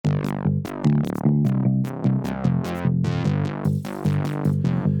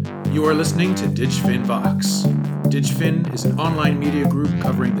You are listening to DigFin Vox. DigFin is an online media group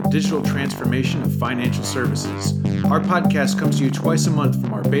covering the digital transformation of financial services. Our podcast comes to you twice a month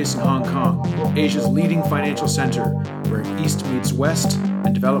from our base in Hong Kong, Asia's leading financial center, where East meets West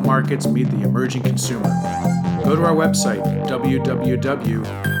and developed markets meet the emerging consumer. Go to our website,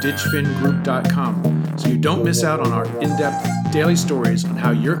 www.digfingroup.com, so you don't miss out on our in-depth daily stories on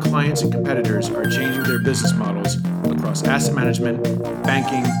how your clients and competitors are changing their business models across asset management,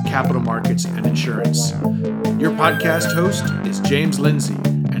 banking, capital markets, and insurance. Your podcast host is James Lindsay,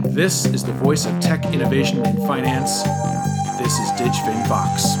 and this is the voice of tech innovation in finance. This is DigFin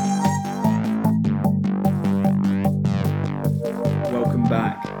Vox. Welcome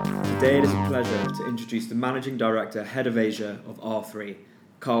back. Today it is a pleasure to introduce the Managing Director, Head of Asia of R3,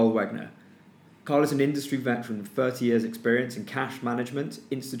 Carl Wegner. Carl is an industry veteran with 30 years experience in cash management,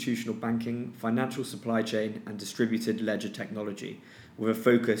 institutional banking, financial supply chain, and distributed ledger technology, with a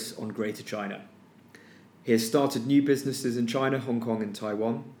focus on Greater China. He has started new businesses in China, Hong Kong, and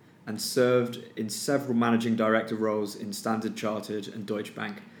Taiwan, and served in several managing director roles in Standard Chartered and Deutsche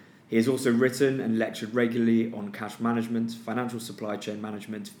Bank. He has also written and lectured regularly on cash management, financial supply chain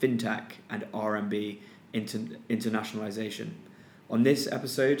management, fintech, and RMB internationalization. On this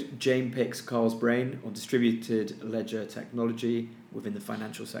episode, James picks Carl's brain on distributed ledger technology within the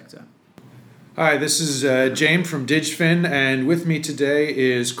financial sector. Hi, this is James from DigFin, and with me today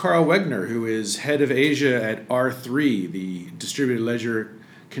is Carl Wegner, who is head of Asia at R3, the distributed ledger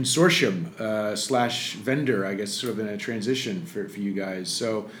consortium slash vendor, I guess, sort of in a transition for you guys.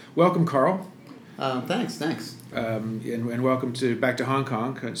 So welcome, Carl. Thanks. And welcome back to Hong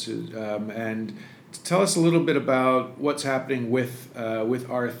Kong. And tell us a little bit about what's happening with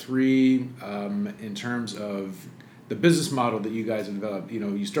R3 in terms of the business model that you guys have developed. You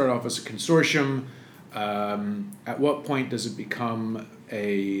know, you start off as a consortium. At what point does it become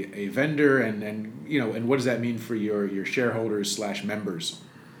a vendor, and what does that mean for your shareholders slash members?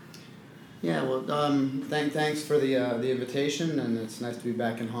 Yeah, well, thanks for the invitation, and it's nice to be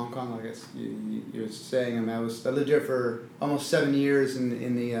back in Hong Kong. Like you were saying, I lived here for almost 7 years in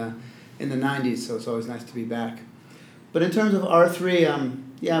the 90s, so it's always nice to be back. But in terms of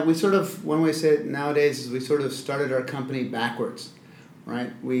R3, we sort of, one way to say it nowadays is we sort of started our company backwards,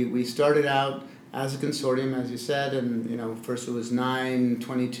 right? We started out as a consortium, as you said, and first it was 9,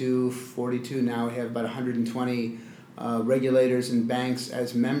 22, 42. Now we have about 120 regulators and banks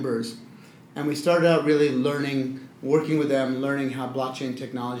as members. And we started out really working with them, learning how blockchain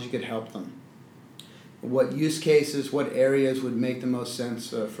technology could help them. What use cases, what areas would make the most sense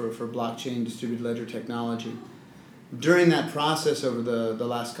for blockchain distributed ledger technology. During that process over the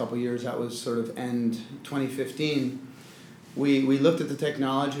last couple of years, that was sort of end 2015, we looked at the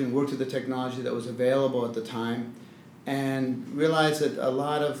technology and worked with the technology that was available at the time and realized that a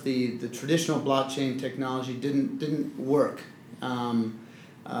lot of the traditional blockchain technology didn't work.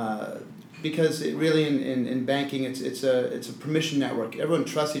 Because it really in banking it's a permission network. Everyone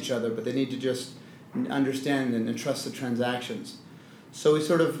trusts each other, but they need to just understand and trust the transactions. So we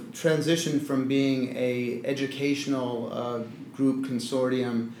sort of transitioned from being a educational group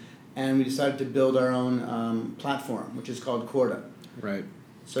consortium, and we decided to build our own platform, which is called Corda. Right.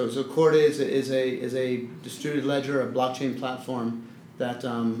 So Corda is a distributed ledger, a blockchain platform that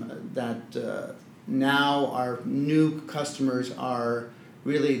now our new customers are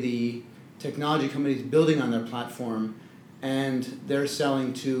really the technology companies building on their platform, and they're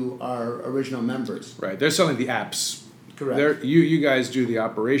selling to our original members. Right, they're selling the apps. Correct. You guys do the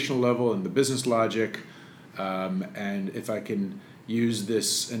operational level and the business logic, and if I can use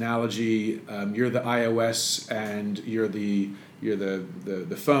this analogy, you're the iOS and you're the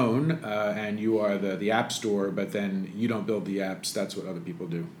phone, and you are the app store, but then you don't build the apps. That's what other people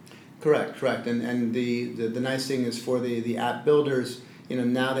do. Correct. And the nice thing is for the app builders,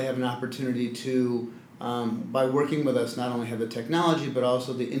 now they have an opportunity to, by working with us, not only have the technology, but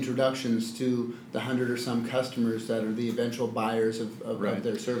also the introductions to the 100 or some customers that are the eventual buyers of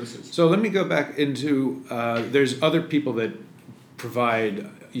their services. So let me go back into, there's other people that provide,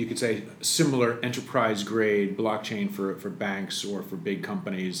 you could say, similar enterprise-grade blockchain for banks or for big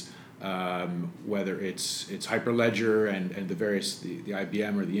companies, whether it's Hyperledger and the various, the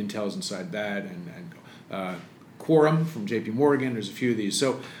IBM or the Intels inside that, and Quorum from JP Morgan. There's a few of these.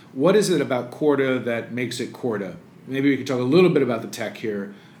 So what is it about Corda that makes it Corda? Maybe we could talk a little bit about the tech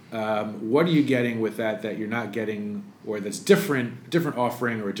here. What are you getting with that you're not getting, or that's different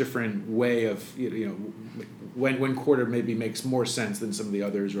offering or a different way of, when Corda maybe makes more sense than some of the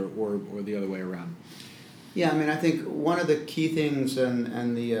others, or the other way around? Yeah, I think one of the key things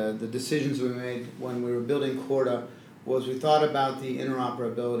and the decisions we made when we were building Corda was we thought about the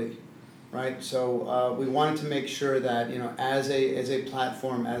interoperability, right? So we wanted to make sure that, as a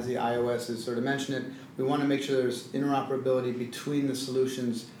platform, as the iOS has sort of mentioned it, we want to make sure there's interoperability between the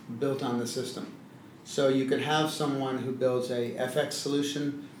solutions built on the system. So you could have someone who builds a FX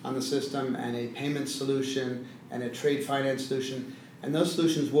solution on the system and a payment solution and a trade finance solution, and those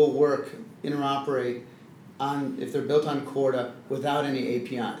solutions will work, interoperate if they're built on Corda without any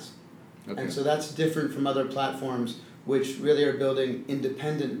APIs. Okay. And so that's different from other platforms which really are building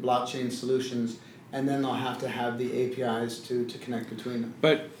independent blockchain solutions, and then they'll have to have the APIs to connect between them.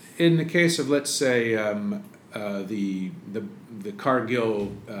 But in the case of, let's say, the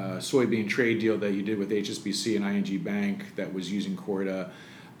Cargill soybean trade deal that you did with HSBC and ING Bank that was using Corda,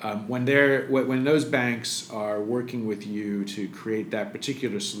 when those banks are working with you to create that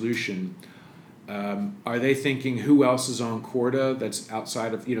particular solution, are they thinking who else is on Corda that's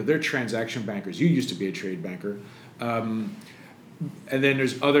outside of, they're transaction bankers. You used to be a trade banker. And then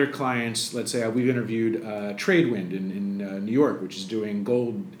there's other clients, let's say we've interviewed Tradewind in New York, which is doing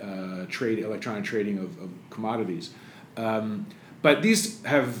gold electronic trading of commodities. But these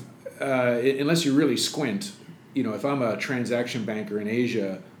have, unless you really squint, if I'm a transaction banker in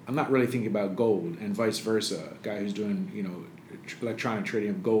Asia, I'm not really thinking about gold, and vice versa. A guy who's doing, electronic trading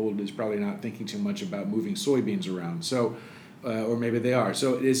of gold is probably not thinking too much about moving soybeans around. So, or maybe they are.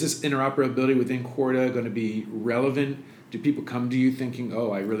 So is this interoperability within Corda going to be relevant? Do people come to you thinking,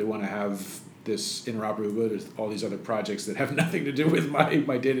 oh, I really want to have this interoperability with all these other projects that have nothing to do with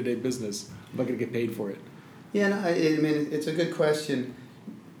my day-to-day business? I'm not going to get paid for it. Yeah, no, I mean, it's a good question.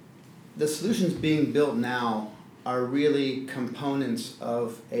 The solutions being built now are really components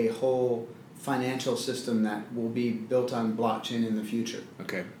of a whole financial system that will be built on blockchain in the future.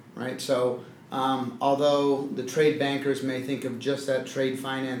 Okay. Right? So although the trade bankers may think of just that trade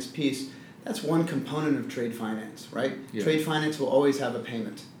finance piece, that's one component of trade finance, right? Yeah. Trade finance will always have a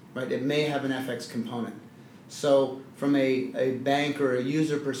payment, right? It may have an FX component. So from a bank or a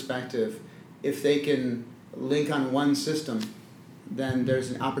user perspective, if they can link on one system, then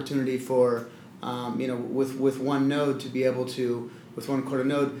there's an opportunity for, with one node to be able to, with one Corda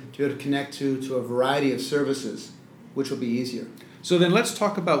node, to be able to connect to a variety of services, which will be easier. So then let's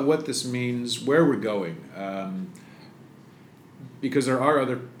talk about what this means, where we're going. Because there are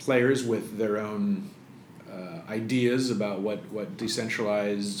other players with their own ideas about what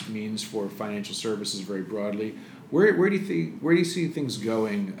decentralized means for financial services very broadly. Where do you see things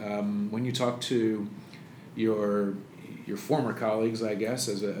going when you talk to your former colleagues, I guess,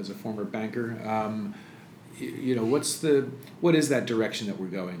 as a former banker? What is that direction that we're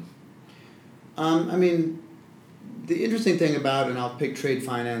going? I mean, the interesting thing about, and I'll pick trade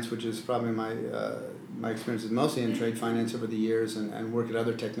finance, which is probably my experience is mostly in trade finance over the years, and work at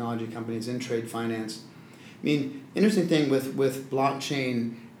other technology companies in trade finance. I mean, interesting thing with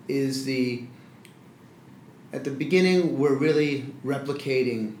blockchain is at the beginning we're really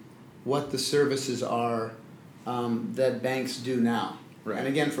replicating what the services are that banks do now. Right. And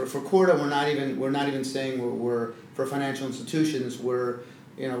again, for Corda, we're not even saying we're for financial institutions.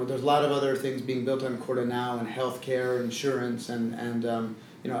 There's a lot of other things being built on Corda now, in healthcare, insurance, and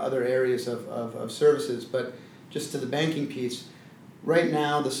other areas of services. But just to the banking piece, right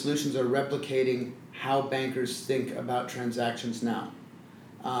now the solutions are replicating how bankers think about transactions now.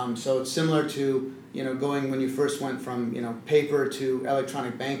 So it's similar to going when you first went from paper to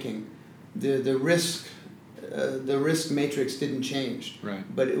electronic banking. The risk matrix didn't change, right,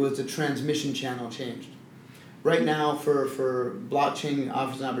 but it was the transmission channel changed. Right now, for blockchain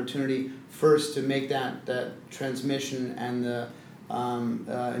offers an opportunity first to make that transmission and the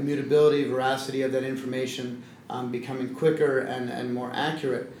immutability, veracity of that information becoming quicker and more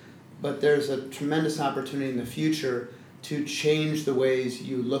accurate. But there's a tremendous opportunity in the future to change the ways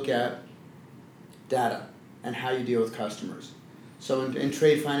you look at data and how you deal with customers. So in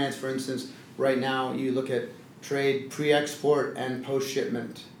trade finance, for instance, right now you look at trade pre-export and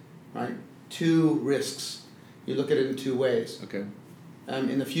post-shipment, right? Two risks. You look at it in two ways. Okay.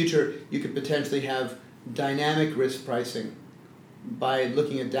 In the future, you could potentially have dynamic risk pricing by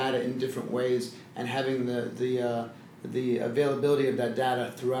looking at data in different ways and having the availability of that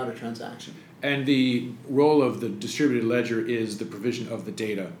data throughout a transaction. And the role of the distributed ledger is the provision of the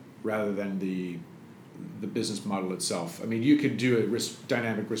data rather than the business model itself. I mean, you could do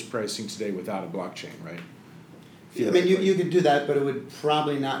dynamic risk pricing today without a blockchain, right? I mean, you could do that, but it would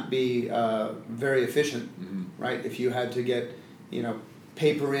probably not be very efficient, mm-hmm. right? If you had to get,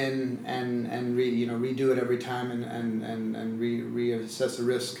 paper in and redo it every time and reassess the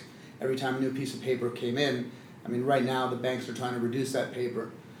risk every time a new piece of paper came in. I mean, right now the banks are trying to reduce that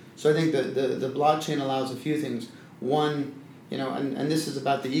paper. So I think the blockchain allows a few things. One, and this is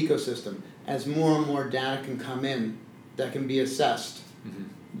about the ecosystem. As more and more data can come in that can be assessed,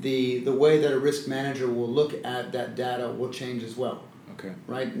 the way that a risk manager will look at that data will change as well. Okay.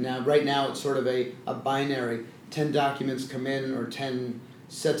 Right now it's sort of a binary. 10 documents come in or 10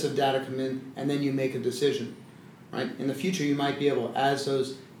 sets of data come in, and then you make a decision. Right? In the future, you might be able, as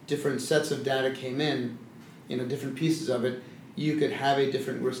those different sets of data came in, different pieces of it, you could have a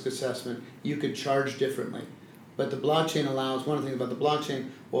different risk assessment. You could charge differently. But the blockchain allows, one of the things about the blockchain,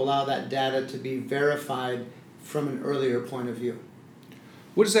 will allow that data to be verified from an earlier point of view.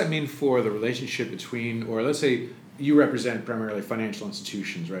 What does that mean for the relationship between, or let's say you represent primarily financial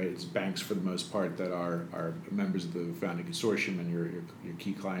institutions, right? It's banks for the most part that are members of the founding consortium and your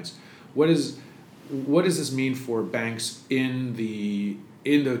key clients. What does this mean for banks in the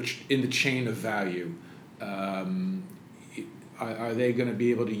chain of value? Are they going to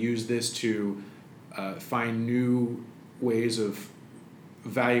be able to use this to find new ways of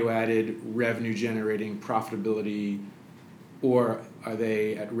value-added, revenue-generating profitability, or are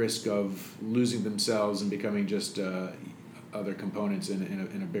they at risk of losing themselves and becoming just other components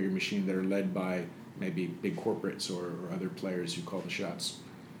in a bigger machine that are led by maybe big corporates or other players who call the shots?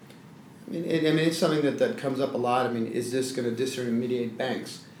 It's something that comes up a lot. Is this going to disintermediate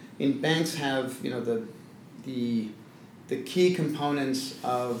banks? Banks have the key components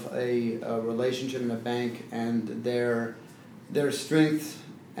of a relationship in a bank, and their strength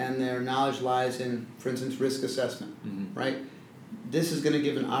and their knowledge lies in, for instance, risk assessment, right? This is going to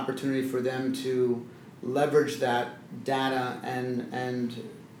give an opportunity for them to leverage that data and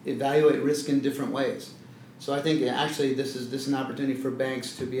evaluate risk in different ways. So I think actually this is an opportunity for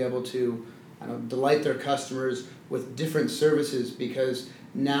banks to be able to delight their customers with different services, because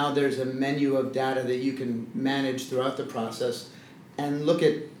now there's a menu of data that you can manage throughout the process and look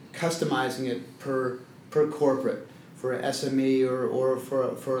at customizing it per corporate, for an SME or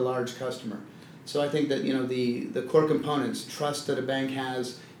for a large customer. So I think that the core components, trust that a bank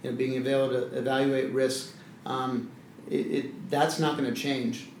has, being able to evaluate risk, that's not going to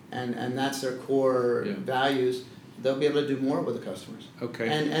change, and that's their core values. They'll be able to do more with the customers. Okay.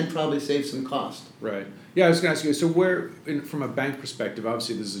 And probably save some cost. Right. Yeah, I was going to ask you, so from a bank perspective,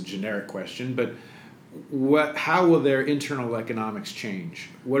 obviously this is a generic question, but how will their internal economics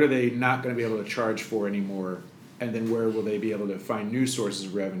change? What are they not going to be able to charge for anymore? And then where will they be able to find new sources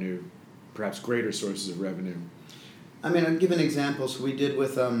of revenue, perhaps greater sources of revenue? I'll give an example. So we did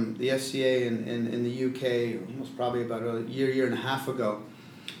with the FCA in the UK, almost probably about a year and a half ago.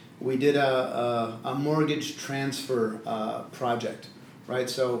 We did a mortgage transfer project, right?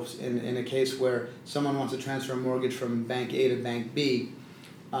 So in a case where someone wants to transfer a mortgage from bank A to bank B,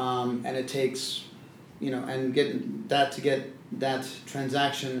 and it takes, and get that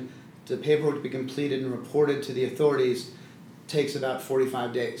transaction, the paperwork to be completed and reported to the authorities, takes about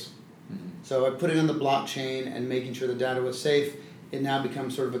 45 days. So by putting on the blockchain and making sure the data was safe, it now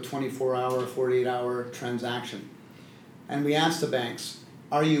becomes sort of a 24-hour, 48-hour transaction. And we asked the banks,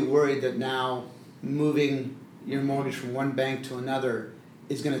 are you worried that now moving your mortgage from one bank to another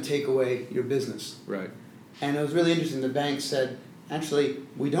is going to take away your business? Right. And it was really interesting. The bank said, actually,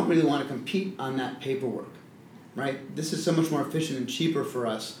 we don't really want to compete on that paperwork, right? This is so much more efficient and cheaper for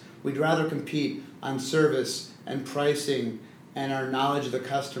us. We'd rather compete on service and pricing and our knowledge of the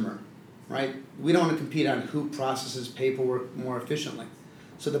customer, right? We don't want to compete on who processes paperwork more efficiently.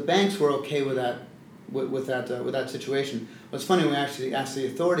 So the banks were okay with that. With that situation. What's funny, we actually asked the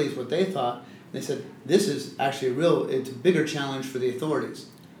authorities what they thought. They said this is actually it's a bigger challenge for the authorities,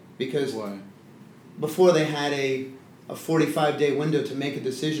 because why? Before they had a 45-day window to make a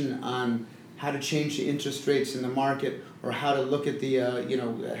decision on how to change the interest rates in the market, or how to look at the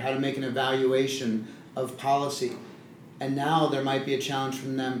how to make an evaluation of policy, and now there might be a challenge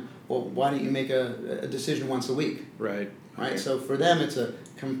from them. Well, why don't you make a decision once a week? Right. Right. So for them, it's a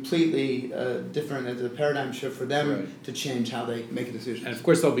completely different. It's a paradigm shift for them to change how they make a decision. And of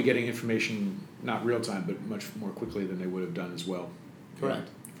course, they'll be getting information not real time, but much more quickly than they would have done as well. Correct.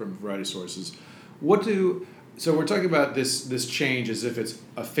 From a variety of sources. So we're talking about this change as if it's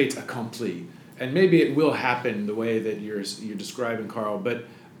a fait accompli, and maybe it will happen the way that you're describing, Carl. But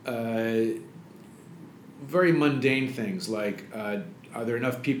very mundane things like. Are there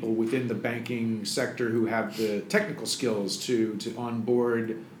enough people within the banking sector who have the technical skills to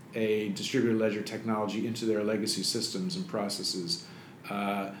onboard a distributed ledger technology into their legacy systems and processes?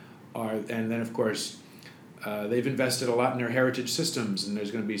 And then, of course, they've invested a lot in their heritage systems, and there's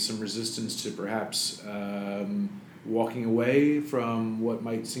going to be some resistance to perhaps walking away from what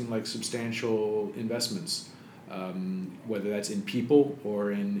might seem like substantial investments, whether that's in people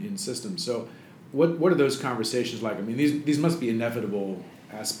or in systems. So what are those conversations like? I mean, these must be inevitable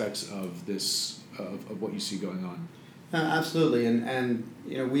aspects of this of what you see going on. Absolutely, and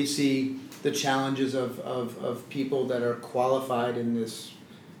we see the challenges of people that are qualified in this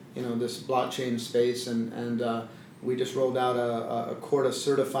this blockchain space, and we just rolled out a Corda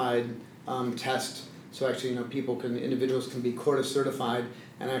certified test. So actually, individuals can be Corda certified,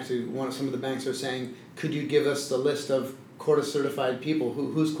 and actually, some of the banks are saying, could you give us the list of Corda certified people?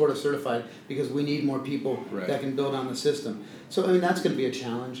 Who's Corda certified? Because we need more people that can build on the system. So that's going to be a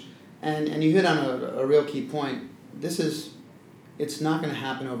challenge, and you hit on a real key point. It's not going to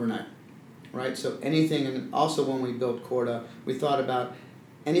happen overnight, right? So anything, and also when we built Corda, we thought about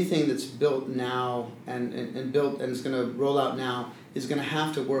anything that's built now and built and is going to roll out now is going to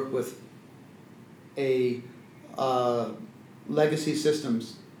have to work with a legacy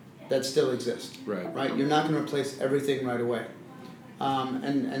systems that still exist. Right. You're not going to replace everything right away,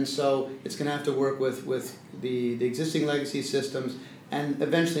 and so it's going to have to work with the existing legacy systems, and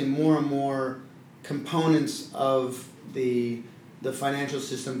eventually more and more components of the financial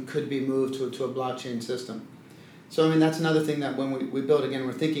system could be moved to a blockchain system. So that's another thing that when we build, again,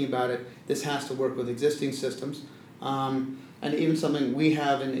 we're thinking about it, this has to work with existing systems. And even something we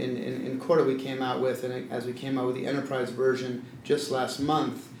have in Corda we came out with, and as we came out with the enterprise version just last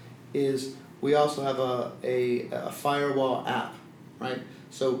month, is we also have a firewall app, right?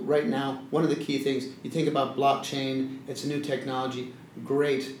 So right now, one of the key things, you think about blockchain, it's a new technology,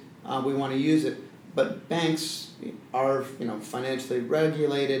 great, we want to use it, but banks are financially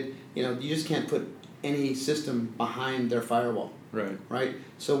regulated, you just can't put any system behind their firewall. Right?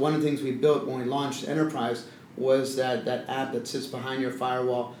 So one of the things we built when we launched Enterprise was that app that sits behind your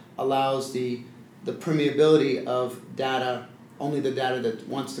firewall allows the permeability of data, only the data that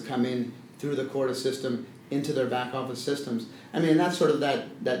wants to come in through the Corda system into their back office systems. That's sort of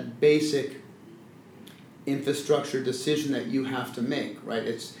that basic infrastructure decision that you have to make, right?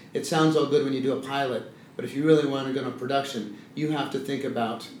 It sounds all good when you do a pilot, but if you really want to go to production, you have to think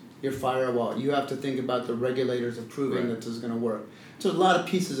about your firewall. You have to think about the regulators approving that this is going to work. So a lot of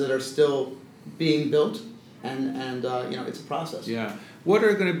pieces that are still being built, and it's a process. Yeah. What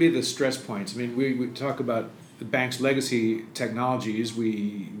are going to be the stress points? We talk about the bank's legacy technologies.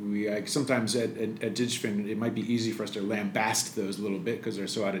 We sometimes at DigFin, it might be easy for us to lambast those a little bit because they're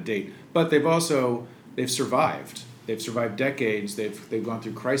so out of date. But they've survived. They've survived decades. They've gone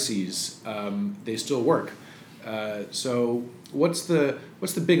through crises. They still work. So what's the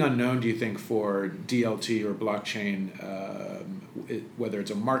big unknown, do you think, for DLT or blockchain, whether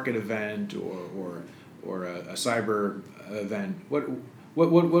it's a market event or a cyber event?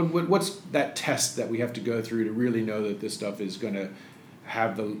 What's that test that we have to go through to really know that this stuff is going to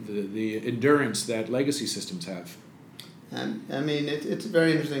have the endurance that legacy systems have? It's a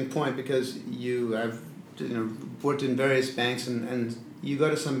very interesting point because I've worked in various banks, and you go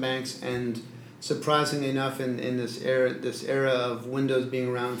to some banks, and surprisingly enough, in this era of Windows being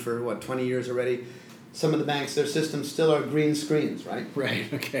around for 20 years already, some of the banks, their systems still are green screens, right?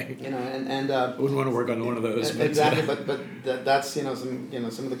 Right. Okay. I wouldn't want to work on one of those. Exactly, but that's some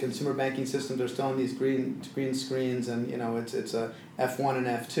of the consumer banking systems are still on these green screens, and it's a F1 and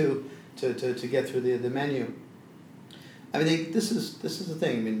F2 to get through the menu. I think this is the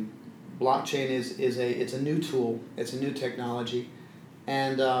thing. Blockchain it's a new tool, it's a new technology,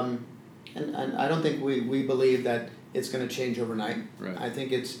 and I don't think we believe that it's going to change overnight. Right. I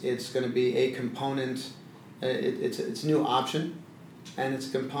think it's going to be a component. It's a new option, and it's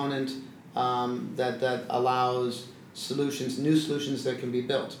a component that allows new solutions that can be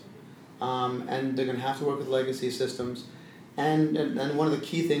built, and they're going to have to work with legacy systems, and one of the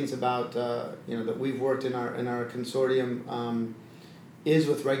key things about that we've worked in our consortium is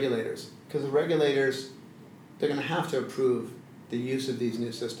with regulators, because the regulators, they're going to have to approve the use of these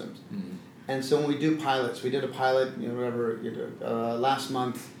new systems. Mm-hmm. And so when we do pilots, we did a pilot last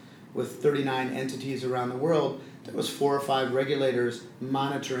month with 39 entities around the world. There was 4 or 5 regulators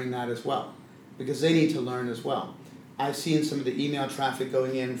monitoring that as well, because they need to learn as well. I've seen some of the email traffic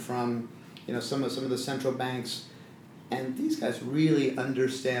going in from some of the central banks, and these guys really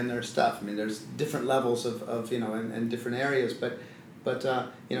understand their stuff. There's different levels of and different areas, but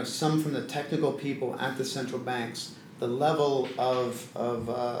some from the technical people at the central banks, the level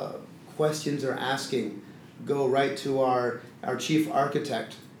of questions they're asking go right to our chief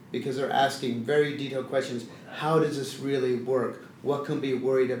architect, because they're asking very detailed questions. How does this really work? What can be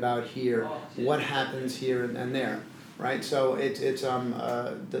worried about here? What happens here and there? Right? So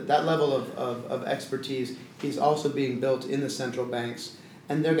that level of expertise is also being built in the central banks,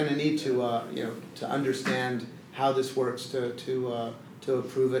 and they're going to need to understand how this works to to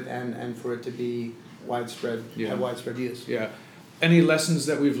approve it and for it to be widespread, have widespread use. Yeah. Any lessons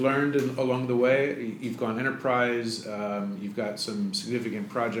that we've learned along the way? You've gone enterprise, you've got some significant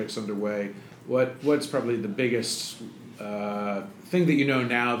projects underway. What's probably the biggest thing that you know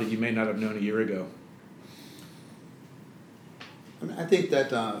now that you may not have known a year ago? I think that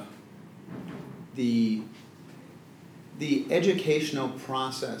the educational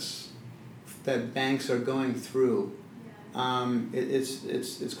process that banks are going through,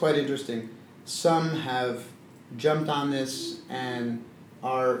 it's quite interesting. Some have jumped on this and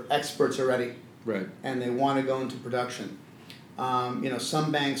are experts already, right? And they want to go into production.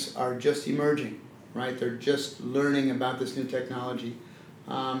 Some banks are just emerging, right? They're just learning about this new technology,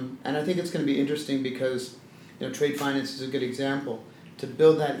 and I think it's going to be interesting because trade finance is a good example to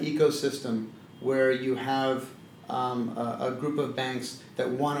build that ecosystem where you have a group of banks that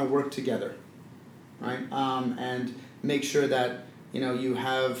want to work together, right? And make sure that you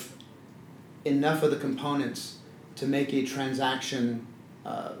have enough of the components to make a transaction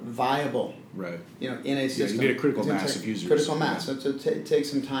viable, right? In a system. You need a critical mass of users. Critical mass. So it takes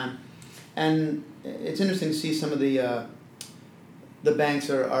some time, and it's interesting to see some of the banks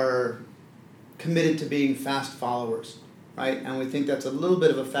are committed to being fast followers, right? And we think that's a little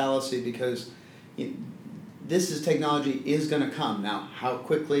bit of a fallacy because technology is going to come. Now, how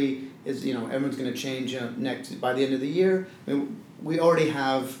quickly is everyone's going to change next by the end of the year? I mean, we already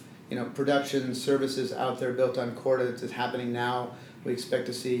have production services out there built on Corda that's happening now. We expect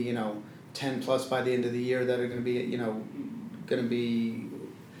to see 10 plus by the end of the year that are going to be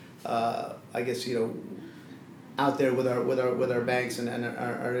I guess out there with our banks and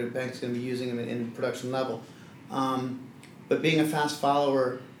our banks going to be using them in production level. But being a fast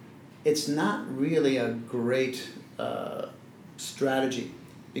follower, it's not really a great strategy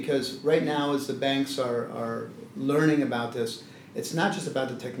because right now as the banks are learning about this, it's not just about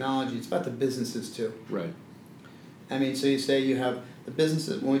the technology, it's about the businesses too. Right. I mean, so you say you have the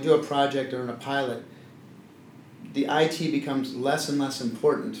businesses, when we do a project or in a pilot, the IT becomes less and less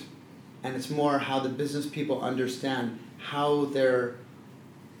important, and it's more how the business people understand how their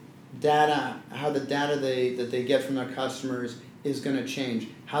data, that they get from their customers is going to change.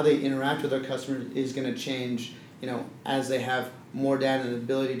 How they interact with their customers is going to change, as they have more data and the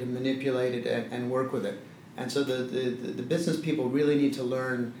ability to manipulate it and work with it. And so the business people really need to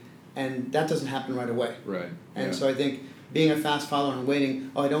learn, and that doesn't happen right away. Right. And so I think being a fast follower and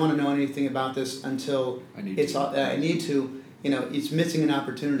waiting, I don't want to know anything about this until I need to, it's missing an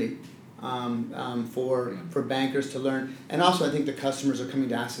opportunity for bankers to learn. And also I think the customers are coming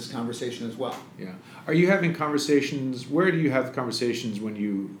to ask this conversation as well. Yeah. Are you having conversations, where do you have conversations when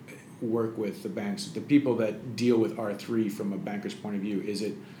you work with the banks, the people that deal with R3 from a banker's point of view? Is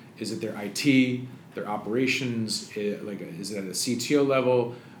it their IT, their operations, is it at a CTO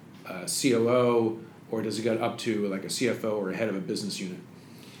level, COO, or does it go up to like a CFO or a head of a business unit?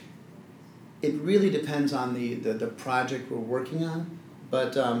 It really depends on the project we're working on,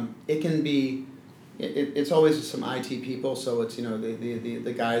 but it can be, it's always some IT people, so it's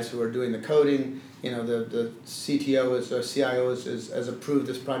the guys who are doing the coding, the CTO or CIO has approved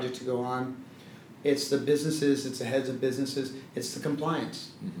this project to go on. It's the businesses, it's the heads of businesses, it's the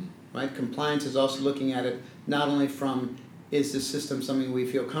compliance. Mm-hmm. Right? Compliance is also looking at it not only from, is this system something we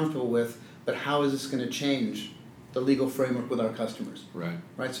feel comfortable with, but how is this going to change the legal framework with our customers? Right.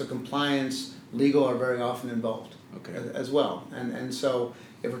 Right. So compliance, legal are very often involved. Okay. As well. And so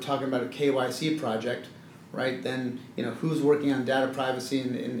if we're talking about a KYC project, right, then who's working on data privacy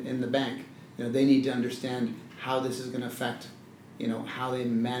in the bank? They need to understand how this is going to affect how they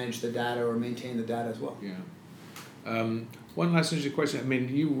manage the data or maintain the data as well. Yeah. One last interesting question. I mean,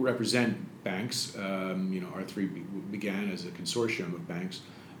 you represent banks. R3 began as a consortium of banks,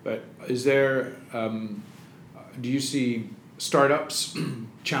 but is there? Do you see startups,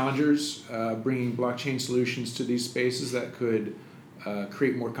 challengers, bringing blockchain solutions to these spaces that could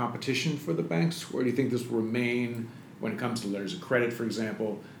create more competition for the banks? Or do you think this will remain, when it comes to letters of credit, for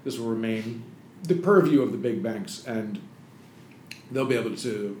example, this will remain the purview of the big banks, and they'll be able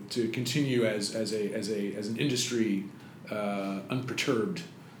to continue as an industry unperturbed?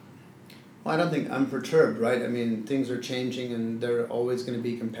 Well, I don't think unperturbed, right? I mean, things are changing, and there are always going to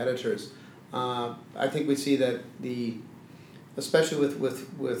be competitors. I think we see that especially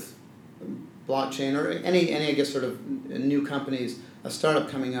with blockchain or any I guess sort of new companies, a startup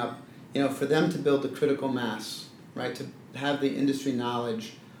coming up, for them to build the critical mass, right, to have the industry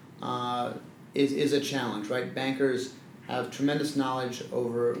knowledge, is a challenge, right? Bankers have tremendous knowledge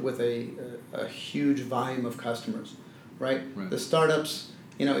with a huge volume of customers, right? The startups,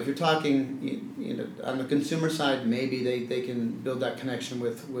 if you're talking, on the consumer side, maybe they can build that connection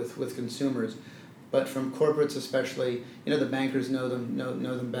with consumers, but from corporates especially, the bankers know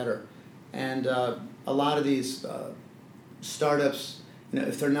them better, and a lot of these startups,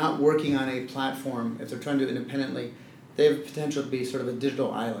 if they're not working on a platform, if they're trying to do it independently, they have potential to be sort of a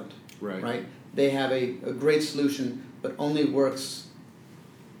digital island. Right? They have a great solution, but only works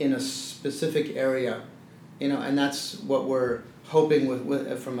in a specific area, and that's what we're hoping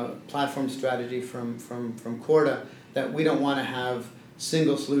with from a platform strategy from Corda, that we don't want to have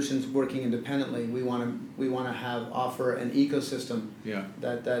single solutions working independently. We want to offer an ecosystem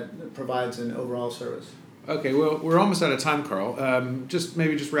that provides an overall service. Okay, well, we're almost out of time, Carl. Just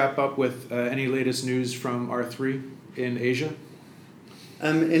wrap up with any latest news from R3 in Asia.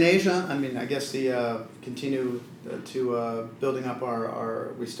 In Asia, I guess the continue to building up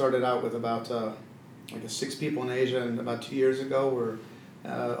our. We started out with about 6 people in Asia, and about 2 years ago we're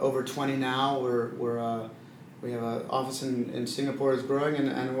over 20 now. We have an office in Singapore is growing,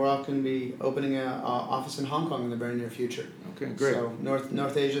 and we're all going to be opening an office in Hong Kong in the very near future. Okay, great. So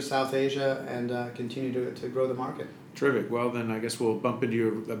North Asia, South Asia, and continue to grow the market. Terrific. Well, then I guess we'll bump into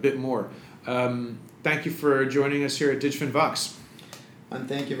you a bit more. Thank you for joining us here at DigFin Vox. And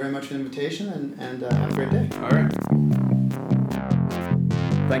thank you very much for the invitation, and have a great day. All right.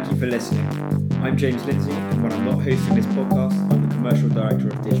 Thank you for listening. I'm James Lindsay, and when I'm not hosting this podcast, I'm the Commercial Director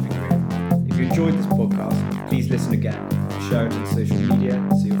of DigFin Group. If you enjoyed this podcast, please listen again, share it on social media,